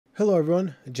Hello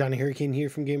everyone, Johnny Hurricane here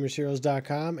from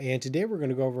GamersHeroes.com, and today we're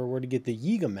going to go over where to get the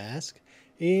Yiga Mask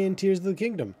in Tears of the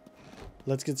Kingdom.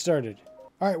 Let's get started.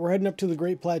 Alright, we're heading up to the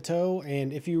Great Plateau,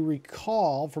 and if you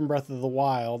recall from Breath of the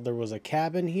Wild, there was a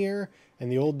cabin here,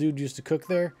 and the old dude used to cook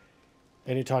there,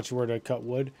 and it taught you where to cut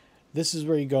wood. This is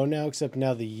where you go now, except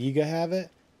now the Yiga have it.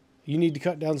 You need to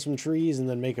cut down some trees and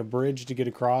then make a bridge to get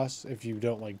across if you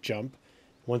don't like jump.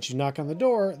 Once you knock on the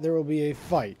door, there will be a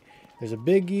fight. There's a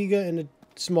big Yiga and a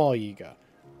small Yiga.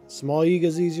 Small Yiga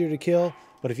is easier to kill,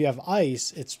 but if you have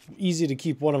ice, it's easy to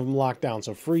keep one of them locked down.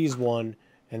 So freeze one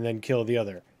and then kill the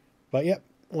other. But yep,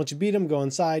 once you beat them, go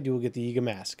inside, you will get the Yiga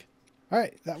Mask.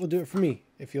 Alright, that will do it for me.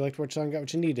 If you liked what you saw and got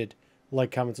what you needed,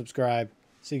 like, comment, subscribe.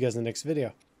 See you guys in the next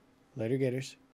video. Later, Gators.